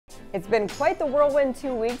It's been quite the whirlwind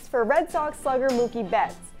 2 weeks for Red Sox slugger Mookie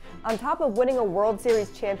Betts. On top of winning a World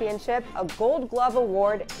Series championship, a Gold Glove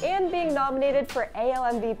award, and being nominated for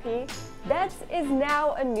AL MVP, Betts is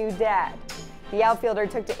now a new dad. The outfielder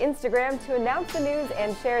took to Instagram to announce the news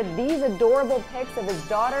and shared these adorable pics of his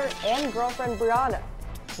daughter and girlfriend Brianna,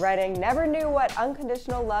 writing, "Never knew what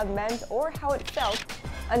unconditional love meant or how it felt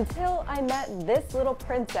until I met this little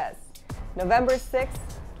princess. November 6th,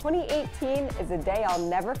 2018 is a day I'll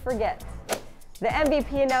never forget." The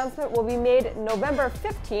MVP announcement will be made November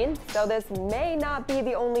 15th, so this may not be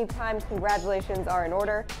the only time congratulations are in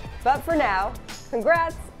order. But for now,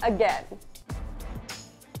 congrats again.